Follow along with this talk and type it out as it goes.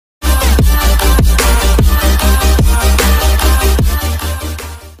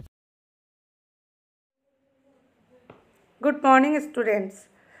Good morning students.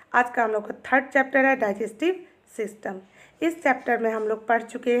 आज का हम लोग का थर्ड चैप्टर है डाइजेस्टिव सिस्टम। इस चैप्टर में हम लोग पढ़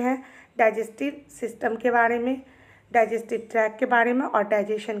चुके हैं डाइजेस्टिव सिस्टम के बारे में, डाइजेस्टिव ट्रैक्ट के बारे में और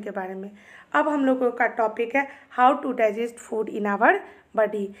डाइजेशन के बारे में। अब हम लोगों का टॉपिक है how to digest food in our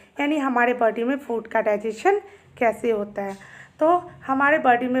body, यानी हमारे बॉडी में फूड का डाइजेशन कैसे होता है। तो हमारे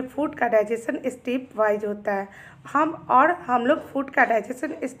बॉडी में फूड का डाइजेशन स्टेप वाइज होता है। हम लोग फूड का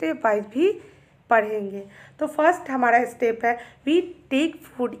डाइजेशन स्टेप वाइज भी पढ़ेंगे। तो फर्स्ट हमारा स्टेप है we take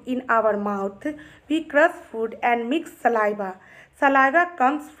food in our mouth, we crush food and mix saliva. Saliva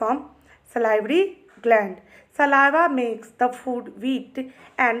comes from salivary gland. Saliva makes the food wet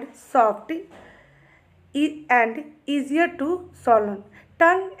and soft and easier to swallow.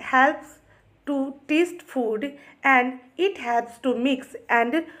 Tongue helps to taste food and it helps to mix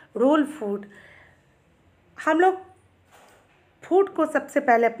and roll food. हम लोग food को सबसे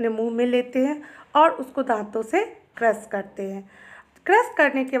पहले अपने मुंह में लेते हैं और उसको दांतों से क्रश करते हैं। क्रश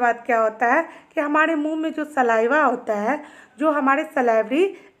करने के बाद क्या होता है कि हमारे मुंह में जो सलाइवा होता है, जो हमारे सलाइवरी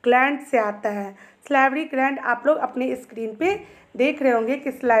ग्लैंड से आता है। सलाइवरी ग्लैंड आप लोग अपने स्क्रीन पे देख रहे होंगे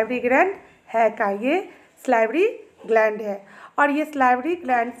कि सलाइवरी ग्लैंड है का, ये सलाइवरी ग्लैंड है। और ये सलाइवरी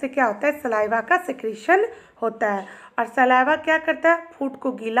ग्लैंड से क्या होता है, सलाइवा का सिक्रीशन होता है। और सलाइवा क्या करता है, फूड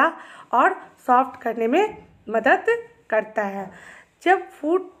को गीला और सॉफ्ट करने में मदद करता है। जब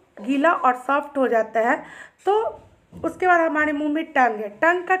फूड गीला और सॉफ्ट हो जाता है तो उसके बाद हमारे मुंह में टंग है।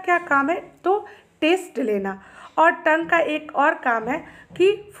 टंग का क्या काम है, तो टेस्ट लेना। और टंग का एक और काम है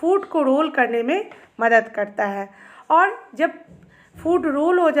कि फूड को रोल करने में मदद करता है। और जब फूड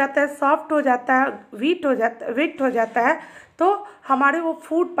रोल हो जाता है, सॉफ्ट हो जाता है, वेट हो जाता है, तो हमारे वो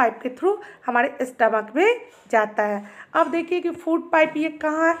फूड पाइप के थ्रू हमारे स्टमक में जाता है। अब देखिए कि फूड पाइप ये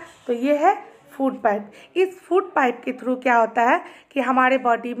कहाँ है, तो ये है फूड पाइप। इस फूड पाइप के थ्रू क्या होता है कि हमारे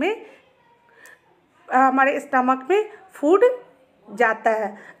बॉडी में, हमारे स्टमक में फूड जाता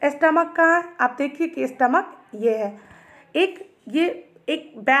है। स्टमक कहाँ है, आप देखिए कि स्टमक ये है, ये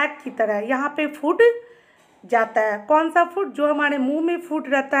एक बैग की तरह है। यहाँ पे फूड जाता है। कौन सा फूड, जो हमारे मुंह में फूड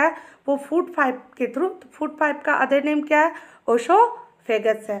रहता है वो फूड पाइप के थ्रू। तो फूड पाइप का अदर नेम क्या है,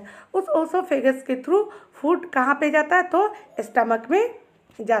 ओसोफेगस है। उस ओसोफेगस के थ्रू फूड कहाँ पे जाता है, तो स्टमक में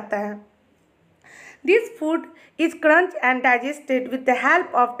जाता है। This food is crunched and digested with the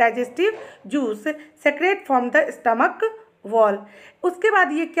help of digestive juice secreted from the stomach wall. उसके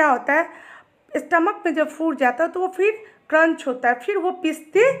बाद ये क्या होता है, स्टमक में जब फूड जाता है तो वो फिर क्रंच होता है, फिर वो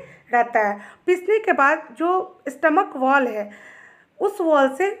पिसते रहता है। पिसने के बाद जो स्टमक वॉल है, उस वॉल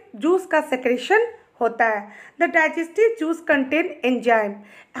से जूस का सेक्रेशन होता है। The digestive juice contain enzyme.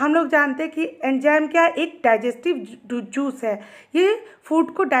 हम लोग जानते हैं कि एंजाइम क्या है, एक डाइजेस्टिव जूस है। ये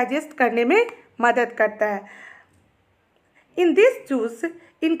फूड को डाइजेस्ट करने में मदद करता है। In this juice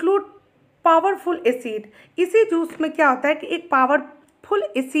include powerful acid. इसी जूस में क्या होता है कि एक पावरफुल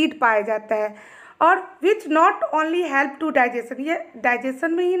एसिड पाया जाता है। और which not only help to digestion, ये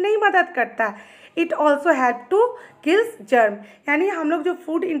डाइजेशन में ही नहीं मदद करता, it also help to kills germ. यानी हम लोग जो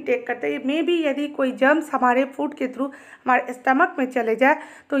फूड इनटेक करते हैं, मे बी यदि कोई जर्म्स हमारे फूड के थ्रू हमारे स्टमक में चले जाए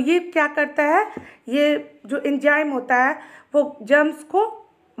तो ये क्या करता है, ये जो एंजाइम होता है वो जर्म्स को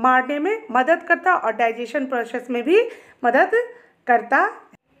मारने में मदद करता और डाइजेशन प्रोसेस में भी मदद करता।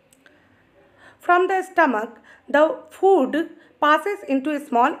 From the stomach the food passes into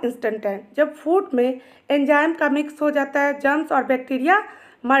small इंस्टेंटाइन। जब फूड में एंजाइम का मिक्स हो जाता है, जर्म्स और बैक्टीरिया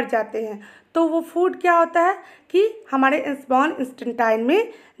मर जाते हैं, तो वो फूड क्या होता है कि हमारे स्मॉल इंस्टेंटाइन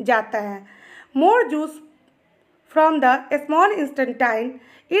में जाता है। मोर juice from the small इंस्टेंटाइन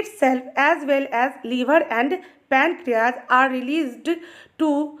itself as well as liver and pancreas are released to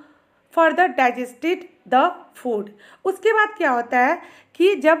further digested the food. उसके बाद क्या होता है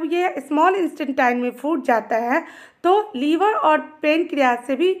कि जब ये स्मॉल इंस्टेंटाइन में फूड जाता है तो लीवर और पेनक्रियाज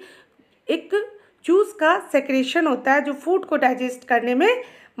से भी एक जूस का सेक्रेशन होता है जो फूड को डाइजेस्ट करने में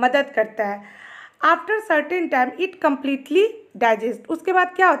मदद करता है। After certain time it completely digest. उसके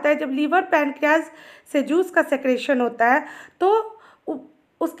बाद क्या होता है, जब लीवर पैनक्रियाज से जूस का सेक्रेशन होता है तो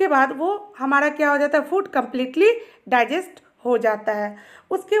उसके बाद वो हमारा क्या हो जाता है, फूड कम्प्लीटली डाइजेस्ट हो जाता है।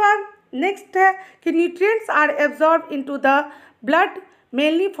 उसके बाद नेक्स्ट है कि nutrients are absorb into the blood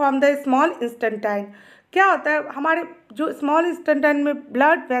mainly from the small इंस्टेंटाइन। क्या होता है, हमारे जो स्मॉल इंस्टेंटाइन में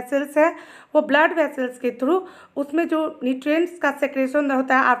ब्लड वेसल्स है, वो ब्लड वेसल्स के थ्रू उसमें जो न्यूट्रिएंट्स का सेक्रेशन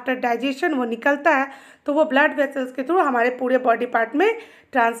होता है आफ्टर डाइजेशन वो निकलता है, तो वो ब्लड वेसल्स के थ्रू हमारे पूरे बॉडी पार्ट में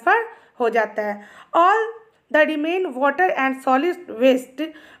ट्रांसफ़र हो जाता है। All the remain water and solid waste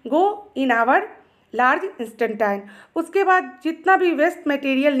go in our large इंस्टेंटाइन। उसके बाद जितना भी वेस्ट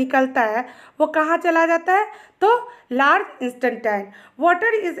मटेरियल निकलता है वो कहाँ चला जाता है, तो large इंस्टेंटाइन।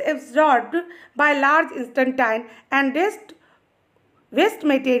 Water is absorbed by large इंस्टेंटाइन and waste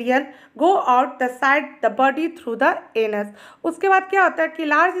material go out the side the body through the anus. उसके बाद क्या होता है कि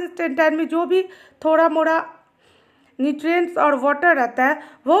लार्ज इंस्टेंटाइन में जो भी थोड़ा मोड़ा न्यूट्रिएंट्स और वाटर रहता है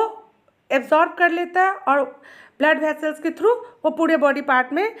वो एब्जॉर्ब कर लेता है और ब्लड वेसल्स के थ्रू वो पूरे बॉडी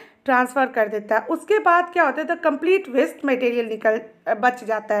पार्ट में ट्रांसफ़र कर देता है। उसके बाद क्या होता है, तो कंप्लीट वेस्ट मटेरियल बच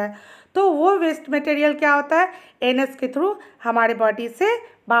जाता है। तो वो वेस्ट मटेरियल क्या होता है, एनस के थ्रू हमारे बॉडी से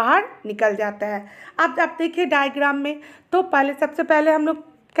बाहर निकल जाता है। अब आप देखिए डायग्राम में, तो सबसे पहले हम लोग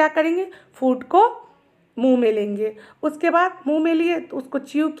क्या करेंगे, फूड को मुंह में लेंगे। उसके बाद मुंह में लिए तो उसको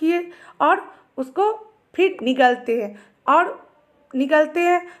च्यू किए और उसको फिर निगलते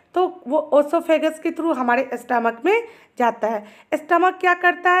हैं तो वो ओसोफेगस के थ्रू हमारे स्टमक में जाता है। स्टमक क्या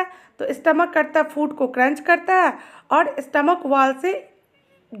करता है, तो स्टमक करता है फूड को क्रंच करता है और स्टमक वॉल से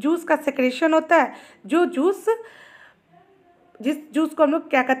जूस का सेक्रेशन होता है, जिस जूस को हम लोग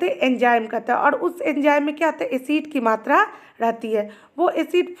क्या कहते हैं, एंजाइम कहते हैं। और उस एंजाइम में क्या होता है, एसिड की मात्रा रहती है। वो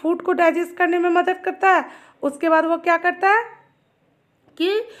एसिड फूड को डाइजेस्ट करने में मदद करता है। उसके बाद वो क्या करता है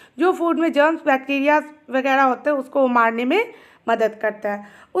कि जो फूड में जर्म्स बैक्टीरिया वगैरह होते हैं उसको मारने में मदद करता है।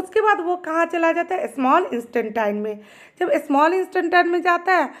 उसके बाद वो कहाँ चला जाता है, स्मॉल इंस्टेंटाइन में। जब स्मॉल इंस्टेंटाइन में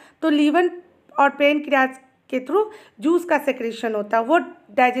जाता है तो लीवर और पेनक्रियाज के थ्रू जूस का सेक्रेशन होता है। वो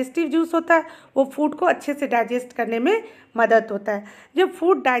डाइजेस्टिव जूस होता है, वो फूड को अच्छे से डाइजेस्ट करने में मदद होता है। जब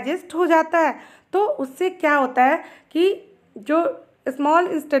फूड डाइजेस्ट हो जाता है तो उससे क्या होता है कि जो स्मॉल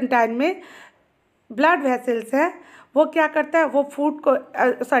इंस्टेंटाइन में ब्लड वेसल्स हैं वो क्या करता है, वो फूड को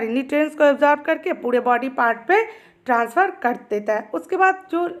न्यूट्रिएंट्स को एब्जॉर्ब करके पूरे बॉडी पार्ट पे ट्रांसफ़र कर देता है। उसके बाद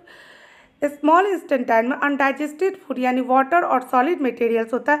जो स्मॉल इंस्टेंटाइन में अनडाइजेस्टेड फूड यानी वाटर और सॉलिड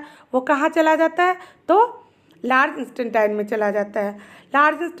मटेरियल्स होता है वो कहाँ चला जाता है, तो लार्ज इंस्टेंटाइन में चला जाता है।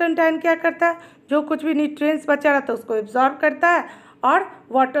 लार्ज इंस्टेंटाइन क्या करता है, जो कुछ भी न्यूट्रिएंट्स बचा रहता है उसको एब्जॉर्ब करता है और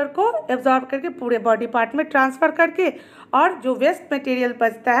वाटर को एब्जॉर्ब करके पूरे बॉडी पार्ट में ट्रांसफ़र करके, और जो वेस्ट मटेरियल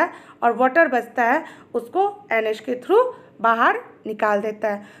बचता है और वाटर बचता है उसको एनएच के थ्रू बाहर निकाल देता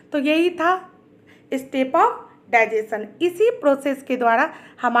है। तो यही था स्टेप ऑफ डाइजेशन। इसी प्रोसेस के द्वारा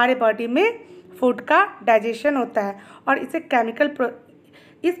हमारे बॉडी में फूड का डाइजेशन होता है और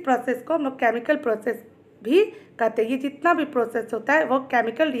इस प्रोसेस को हम लोग केमिकल प्रोसेस भी कहते हैं। ये जितना भी प्रोसेस होता है वो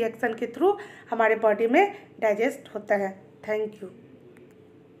केमिकल रिएक्शन के थ्रू हमारे बॉडी में डाइजेस्ट होता है। Thank you.